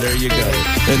 boom, there you go.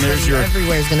 And there's your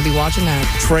everywhere's going to be watching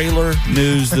that trailer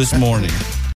news this morning.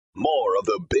 More of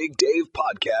the Big Dave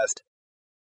Podcast.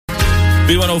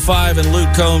 B105 and Luke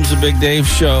Combs, the Big Dave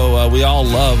Show. We all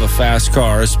love a fast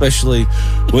car, especially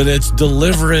when it's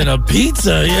delivering a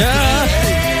pizza. Yeah.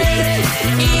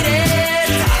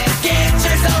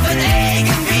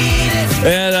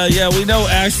 And we know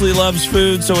Ashley loves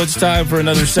food, so it's time for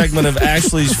another segment of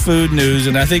Ashley's Food News.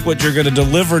 And I think what you're going to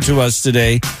deliver to us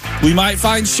today, we might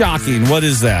find shocking. What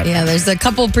is that? Yeah, there's a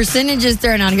couple percentages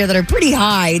thrown out here that are pretty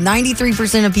high.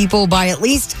 93% of people buy at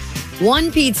least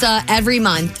one pizza every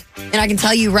month. And I can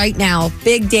tell you right now,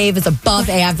 Big Dave is above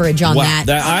average on that.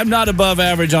 I'm not above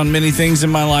average on many things in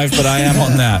my life, but I am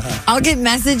on that. I'll get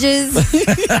messages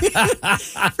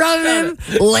from him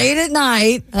late at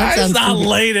night. It's not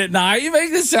late at night. You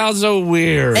make this sound so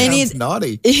weird. And he's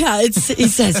naughty. Yeah, he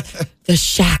says, the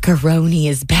Shaq-a-Roni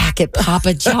is back at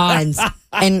Papa John's.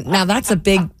 And now that's a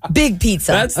big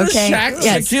pizza. That's the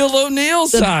Shaquille O'Neal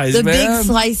size, the man. big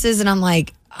slices, and I'm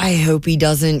like, I hope he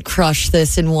doesn't crush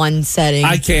this in one setting.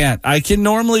 I can't. I can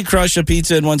normally crush a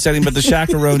pizza in one setting, but the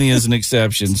Shaq-a-Roni is an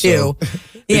exception. So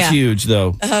it's huge,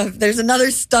 though. There's another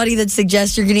study that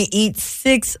suggests you're going to eat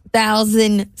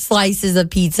 6,000 slices of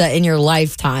pizza in your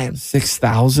lifetime.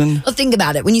 6,000? Well, think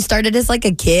about it. When you started as like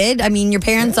a kid, I mean, your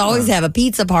parents always have a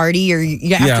pizza party,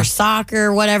 or after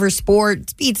soccer, whatever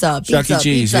sport, pizza. Chuck E.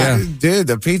 Cheese, Dude,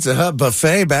 the Pizza Hut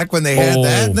buffet back when they had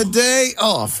that in the day.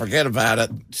 Oh, forget about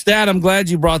it. Stat, I'm glad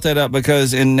you brought that up,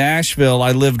 because in Nashville,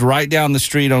 I lived right down the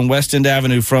street on West End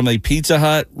Avenue from a Pizza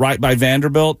Hut right by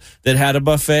Vanderbilt that had a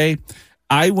buffet.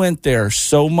 I went there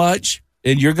so much,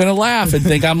 and you're going to laugh and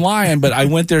think I'm lying, but I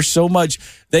went there so much,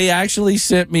 they actually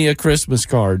sent me a Christmas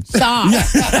card. Stop.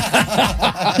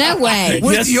 No way.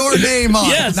 With your name on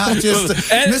it, not just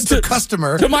Mr.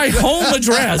 Customer. To my home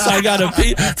address, I got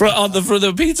for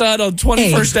the Pizza Hut on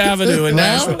 21st Avenue in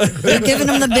Nashville. They're giving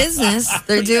them the business.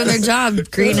 They're doing their job,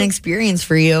 creating an experience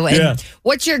for you. And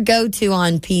what's your go-to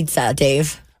on pizza,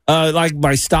 Dave? Like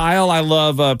my style, I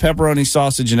love pepperoni,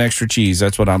 sausage, and extra cheese.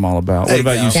 That's what I'm all about. What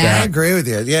about you, Stan? I agree with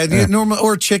you. Yeah, normal,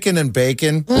 or chicken and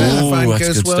bacon. I find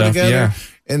goes good well stuff, together. yeah.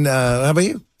 And how about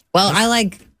you? Well, I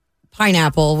like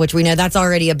pineapple, which we know that's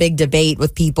already a big debate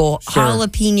with people. Sure.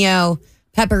 Jalapeno,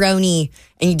 pepperoni,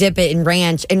 and you dip it in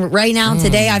ranch. And right now,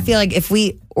 today, I feel like if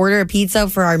we order a pizza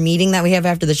for our meeting that we have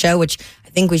after the show, which I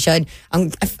think we should, I'm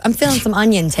feeling some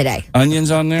onion today.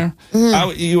 Onions on there?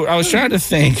 I was trying to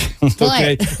think,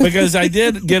 okay, because I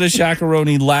did get a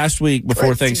Shaq-a-Roni last week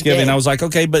before Thanksgiving. I was like,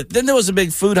 okay, but then there was a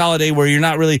big food holiday where you're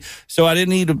not really, so I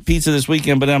didn't eat a pizza this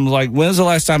weekend, but I'm like, when's the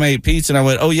last time I ate pizza? And I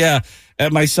went, oh yeah.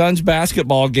 At my son's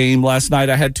basketball game last night,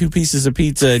 I had 2 pieces of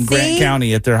pizza in Grant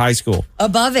County at their high school.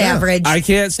 Above average. I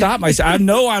can't stop myself. I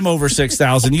know I'm over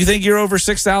 6,000. You think you're over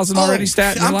 6,000 already,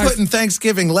 Stat? in your I'm life? putting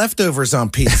Thanksgiving leftovers on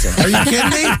pizza. Are you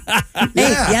kidding me? Hey,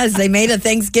 yes, they made a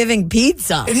Thanksgiving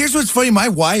pizza. And here's what's funny. My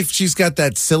wife, she's got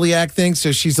that celiac thing,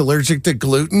 so she's allergic to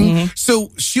gluten.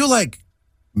 So she'll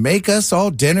make us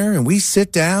all dinner and we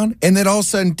sit down, and then all of a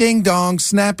sudden, ding dong,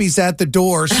 Snappy's at the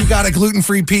door. She got a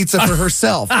gluten-free pizza for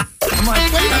herself. I'm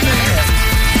like, wait a minute.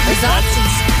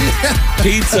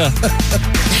 Pizza.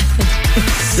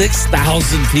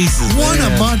 6,000 pieces. One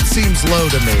a month seems low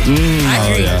to me. I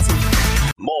agree.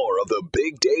 More of the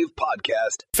Big Dave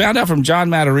Podcast. Found out from John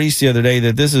Matarese the other day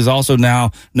that this is also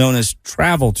now known as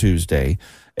Travel Tuesday,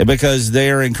 because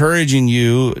they are encouraging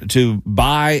you to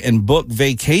buy and book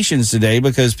vacations today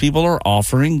because people are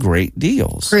offering great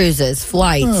deals. Cruises,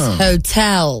 flights,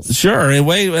 hotels. Sure. And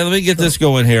wait, let me get this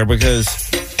going here because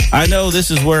I know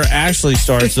this is where Ashley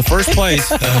starts. The first place,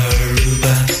 the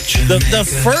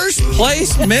first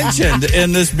place mentioned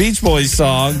in this Beach Boys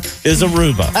song is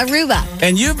Aruba. Aruba.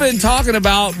 And you've been talking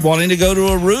about wanting to go to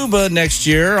Aruba next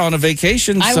year on a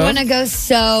vacation. I want to go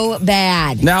so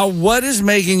bad. Now, what is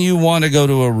making you want to go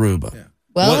to Aruba?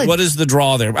 Well, what is the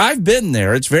draw there? I've been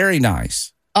there. It's very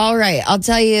nice. All right. I'll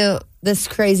tell you this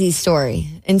crazy story.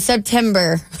 In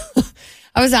September,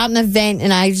 I was out in an event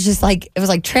and I was just it was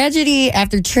like tragedy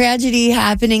after tragedy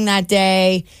happening that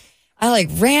day. I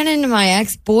ran into my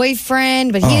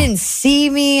ex-boyfriend, but he didn't see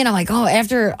me. And I'm like,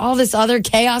 after all this other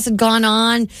chaos had gone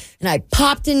on, and I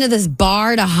popped into this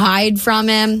bar to hide from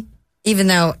him, even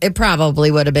though it probably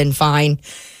would have been fine.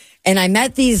 And I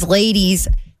met these ladies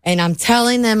and I'm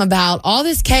telling them about all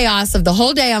this chaos of the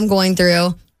whole day I'm going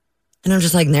through. And I'm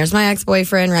just like, there's my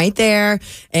ex-boyfriend right there.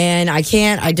 And he's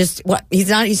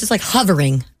just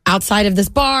hovering outside of this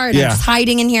bar and I'm just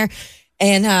hiding in here.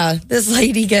 And this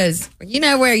lady goes, you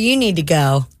know where you need to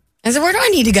go. I said, where do I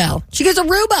need to go? She goes,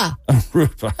 Aruba.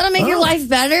 Aruba. That'll make your life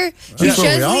better. That's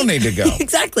where we all need to go.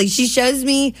 Exactly. She shows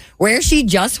me where she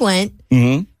just went.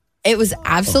 Mm-hmm. It was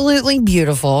absolutely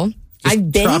beautiful.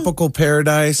 I've been tropical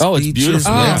paradise. Oh, it's beaches,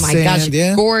 beautiful. Oh my gosh,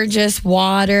 sand, gorgeous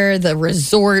water. The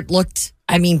resort looked,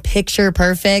 picture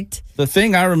perfect. The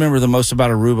thing I remember the most about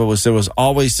Aruba was there was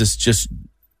always this just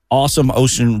awesome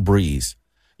ocean breeze.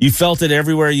 You felt it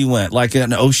everywhere you went, like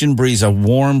an ocean breeze, a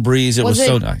warm breeze. It was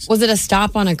so nice. Was it a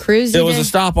stop on a cruise? It was a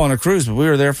stop on a cruise, but we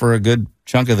were there for a good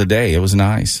chunk of the day. It was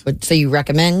nice. So you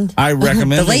recommend? I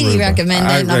recommend the lady Aruba.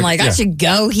 recommended it, and I'm like, I should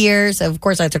go here. So, of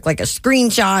course, I took a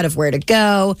screenshot of where to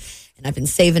go, and I've been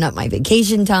saving up my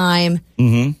vacation time.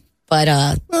 Mm-hmm.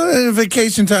 But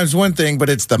vacation time's one thing, but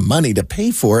it's the money to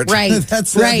pay for it. Right.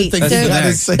 That's the other thing you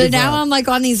gotta save So now up. I'm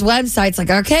on these websites,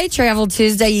 okay, Travel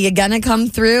Tuesday, you gonna come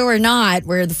through or not?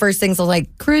 Where the first things are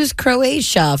cruise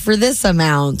Croatia for this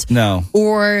amount. No.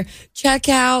 Or check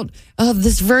out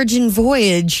this Virgin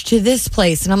voyage to this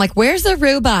place. And I'm like, where's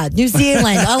Aruba? New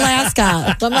Zealand,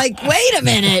 Alaska. I'm like, wait a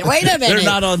minute. They're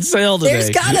not on sale today. There's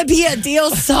gotta be a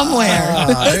deal somewhere.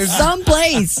 There's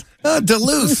someplace.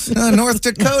 Duluth, North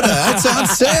Dakota. That's on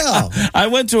sale. I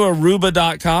went to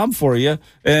Aruba.com for you,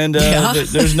 and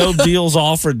there's no deals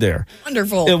offered there.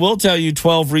 Wonderful. It will tell you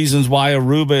 12 reasons why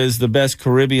Aruba is the best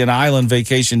Caribbean island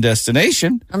vacation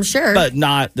destination. I'm sure. But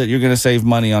not that you're going to save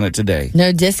money on it today.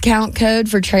 No discount code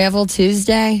for Travel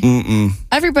Tuesday? Mm-mm.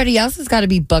 Everybody else has got to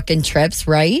be booking trips,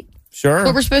 right? Sure.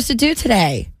 What we're supposed to do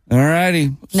today. All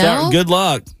righty. No? Good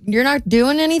luck. You're not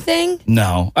doing anything?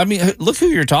 No. Look who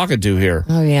you're talking to here.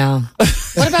 Oh, yeah.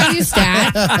 What about you,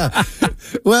 Stat?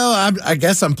 Well, I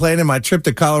guess I'm planning my trip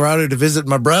to Colorado to visit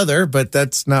my brother, but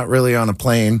that's not really on a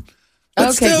plane. But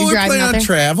Okay, still, you're we're driving planning out on there?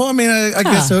 travel. I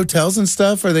guess hotels and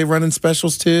stuff. Are they running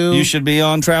specials too? You should be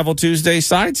on Travel Tuesday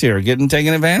sites here, taking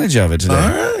advantage of it today. All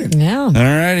right. Yeah. All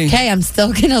righty. Okay, I'm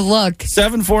still going to look.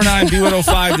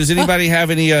 749-B105. Does anybody have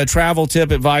any travel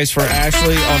tip advice for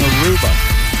Ashley on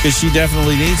Aruba? Because she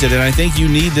definitely needs it, and I think you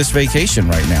need this vacation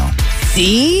right now.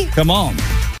 See? Come on.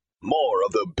 More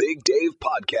of the Big Dave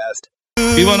Podcast.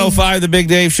 B105, the Big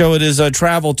Dave Show. It is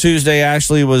Travel Tuesday.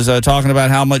 Ashley was talking about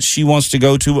how much she wants to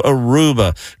go to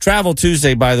Aruba. Travel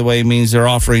Tuesday, by the way, means they're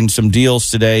offering some deals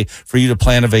today for you to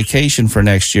plan a vacation for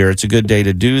next year. It's a good day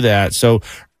to do that. So,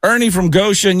 Ernie from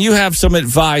Goshen, you have some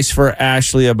advice for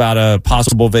Ashley about a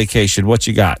possible vacation. What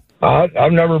you got?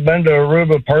 I've never been to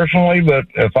Aruba personally, but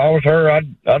if I was her,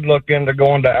 I'd look into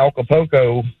going to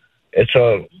Acapulco. It's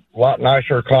a lot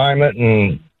nicer climate,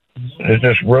 and it's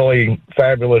just really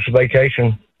fabulous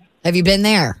vacation. Have you been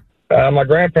there? My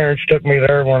grandparents took me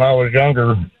there when I was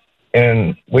younger,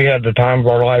 and we had the time of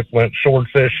our life. Went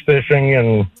swordfish fishing,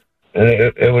 and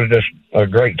it was just a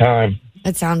great time.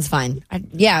 That sounds fun. I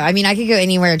could go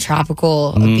anywhere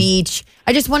tropical, a beach.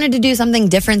 I just wanted to do something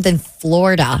different than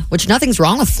Florida, which nothing's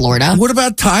wrong with Florida. What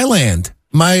about Thailand?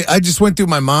 I just went through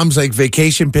my mom's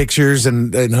vacation pictures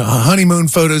and honeymoon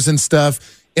photos and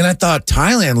stuff. And I thought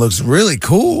Thailand looks really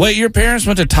cool. Wait, your parents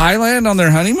went to Thailand on their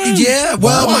honeymoon? Yeah.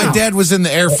 Well, my dad was in the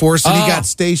Air Force and he got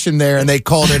stationed there and they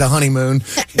called it a honeymoon.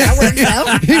 That works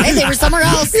out. Hey, they were somewhere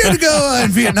else. He had to go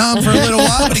in Vietnam for a little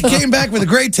while, but he came back with a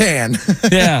great tan.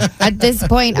 Yeah. At this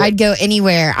point, I'd go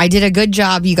anywhere. I did a good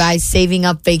job, you guys, saving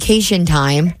up vacation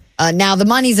time. Now, the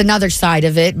money's another side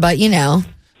of it, but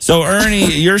So,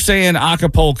 Ernie, you're saying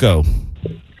Acapulco.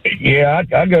 Yeah,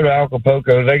 I'd go to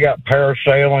Acapulco. They got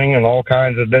parasailing and all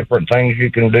kinds of different things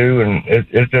you can do, and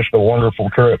it's just a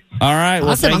wonderful trip. All right. Well,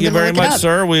 Awesome. thank you very much,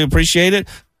 sir. We appreciate it.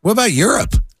 What about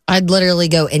Europe? I'd literally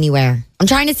go anywhere. I'm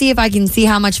trying to see if I can see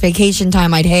how much vacation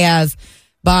time I'd have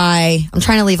I'm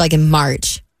trying to leave in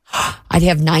March. I'd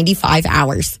have 95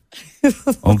 hours.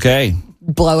 Okay.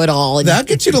 Blow it all. That'll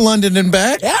get you to London and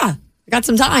back. Yeah. I got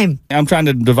some time. I'm trying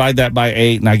to divide that by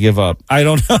 8 and I give up. I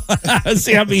don't know.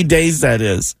 See how many days that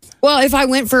is. Well, if I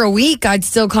went for a week, I'd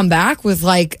still come back with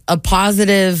a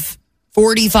positive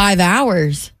 45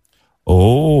 hours.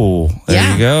 Oh,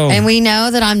 there you go. And we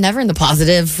know that I'm never in the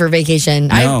positive for vacation.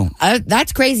 No.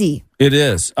 That's crazy. It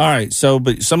is. All right. So,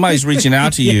 but somebody's reaching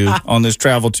out to you on this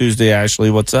Travel Tuesday,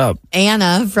 Ashley. What's up?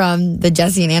 Anna from the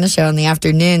Jesse and Anna show in the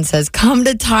afternoon says, come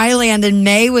to Thailand in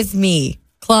May with me.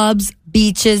 Clubs,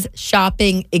 beaches,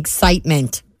 shopping,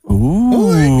 excitement. Ooh.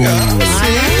 Oh my God.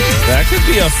 That could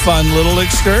be a fun little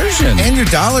excursion. And your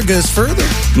dollar goes further.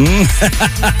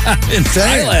 In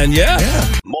Thailand, yeah.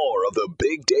 More of the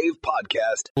Big Dave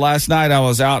Podcast. Last night I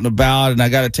was out and about, and I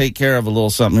got to take care of a little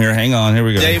something here. Hang on, here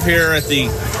we go. Dave here at the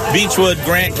Beechwood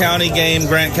Grant County game,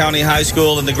 Grant County High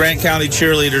School, and the Grant County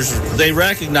cheerleaders, they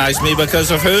recognize me because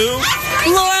of who?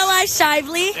 Lorelai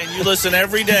Shively. And you listen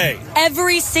every day.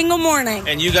 Every single morning.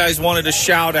 And you guys wanted a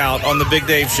shout out on the Big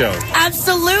Dave Show.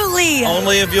 Absolutely.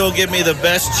 Only if you'll give me the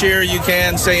best cheer you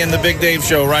can saying the Big Dave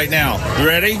Show right now. You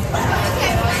ready?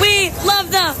 We love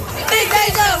the Big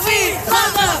Dave Show. We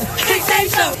love the Big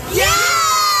Dave Show. Yeah!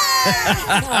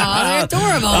 Aw, they're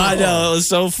adorable. I know. It was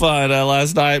so fun.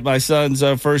 Last night, my son's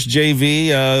first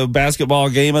JV basketball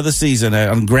game of the season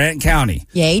on Grant County.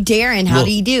 Yay, Darren. How did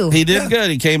he do? He did good.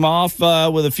 He came off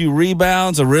with a few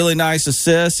rebounds, a really nice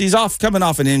assist. He's coming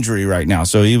off an injury right now,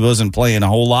 so he wasn't playing a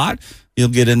whole lot. He'll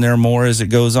get in there more as it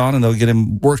goes on, and they'll get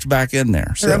him worked back in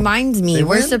there. So. It reminds me,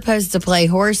 we're supposed to play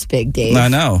horse, Big Dave. I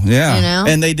know, yeah.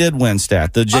 And they did win,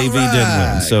 Stat. The JV did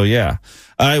win, so yeah.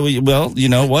 Well, you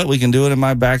know what? We can do it in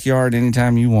my backyard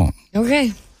anytime you want.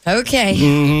 Okay.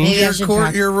 Mm-hmm. Maybe I should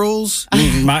court your rules?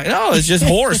 No, it's just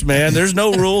horse, man. There's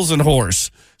no rules in horse.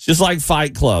 It's just like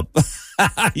Fight Club.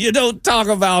 You don't talk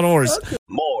about horse.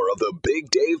 More of the Big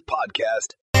Dave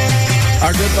Podcast.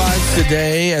 Our good vibes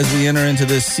today as we enter into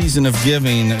this season of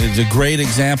giving is a great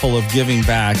example of giving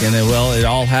back. And it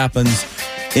all happens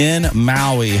in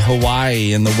Maui,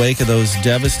 Hawaii, in the wake of those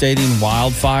devastating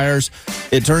wildfires.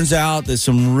 It turns out that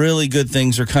some really good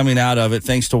things are coming out of it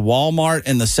thanks to Walmart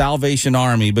and the Salvation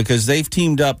Army, because they've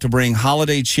teamed up to bring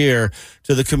holiday cheer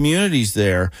to the communities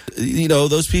there. You know,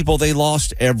 those people, they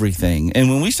lost everything. And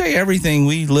when we say everything,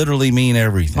 we literally mean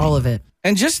everything. All of it.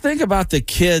 And just think about the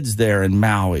kids there in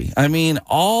Maui. I mean,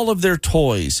 all of their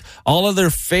toys, all of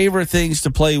their favorite things to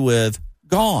play with,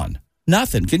 gone.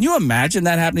 Nothing. Can you imagine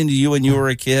that happening to you when you were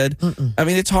a kid? I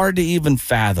mean, it's hard to even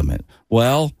fathom it.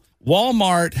 Well,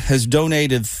 Walmart has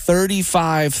donated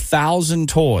 35,000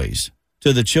 toys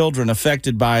to the children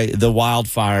affected by the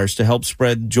wildfires to help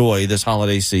spread joy this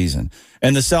holiday season.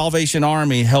 And the Salvation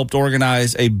Army helped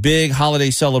organize a big holiday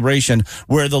celebration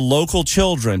where the local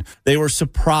children, they were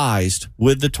surprised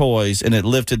with the toys, and it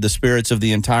lifted the spirits of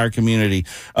the entire community.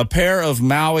 A pair of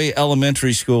Maui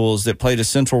elementary schools that played a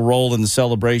central role in the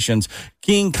celebrations.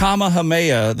 King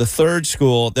Kamehameha, the third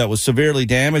school that was severely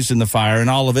damaged in the fire, and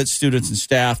all of its students and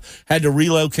staff had to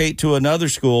relocate to another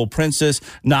school, Princess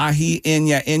Nahi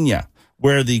Inya Inya,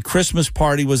 where the Christmas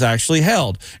party was actually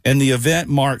held. And the event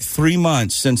marked 3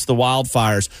 months since the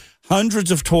wildfires. Hundreds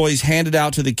of toys handed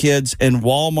out to the kids and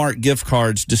Walmart gift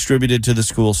cards distributed to the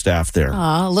school staff there.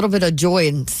 A little bit of joy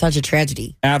in such a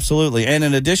tragedy. Absolutely. And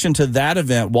in addition to that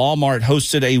event, Walmart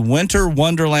hosted a Winter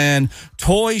Wonderland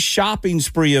toy shopping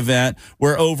spree event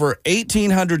where over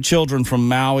 1,800 children from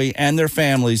Maui and their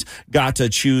families got to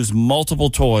choose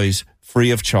multiple toys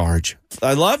free of charge.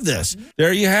 I love this.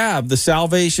 There you have the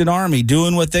Salvation Army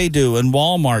doing what they do, and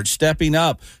Walmart stepping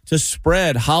up to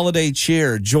spread holiday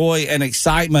cheer, joy, and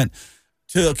excitement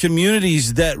to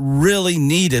communities that really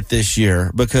need it this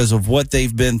year because of what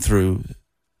they've been through.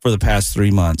 for the past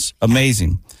 3 months.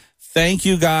 Amazing. Thank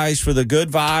you guys for the good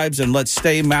vibes, and let's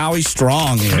stay Maui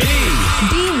strong here.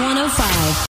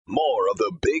 B105. More of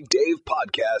the Big Dave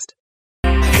Podcast.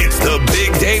 It's the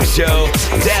Big Dave Show,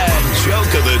 Dad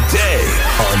Joke of the Day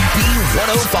on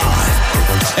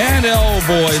B105. And oh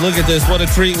boy, look at this. What a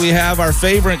treat we have. Our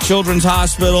favorite children's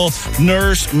hospital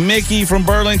nurse, Mickey from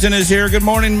Burlington, is here. Good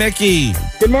morning, Mickey.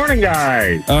 Good morning,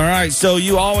 guys. All right, so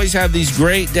you always have these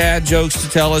great dad jokes to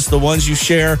tell us, the ones you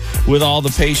share with all the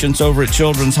patients over at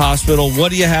Children's Hospital.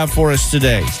 What do you have for us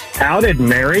today? How did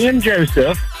Mary and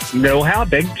Joseph know how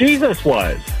big Jesus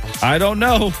was? I don't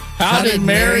know. How did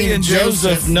Mary and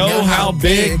Joseph know how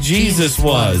big Jesus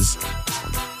was?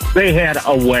 They had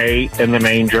a way in the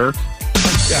manger.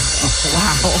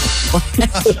 Wow.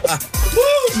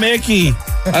 Woo, Mickey,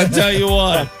 I tell you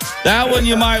what, that one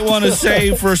you might want to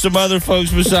save for some other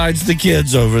folks besides the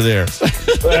kids over there.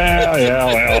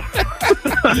 Well.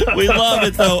 We love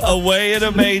it, though. Away in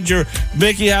a manger.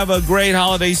 Mickey, have a great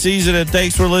holiday season, and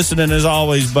thanks for listening as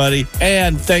always, buddy.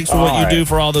 And thanks for what you do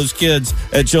for all those kids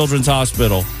at Children's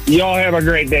Hospital. Y'all have a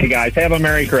great day, guys. Have a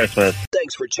Merry Christmas.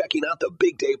 Thanks for checking out the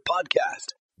Big Dave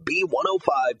Podcast.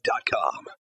 B105.com.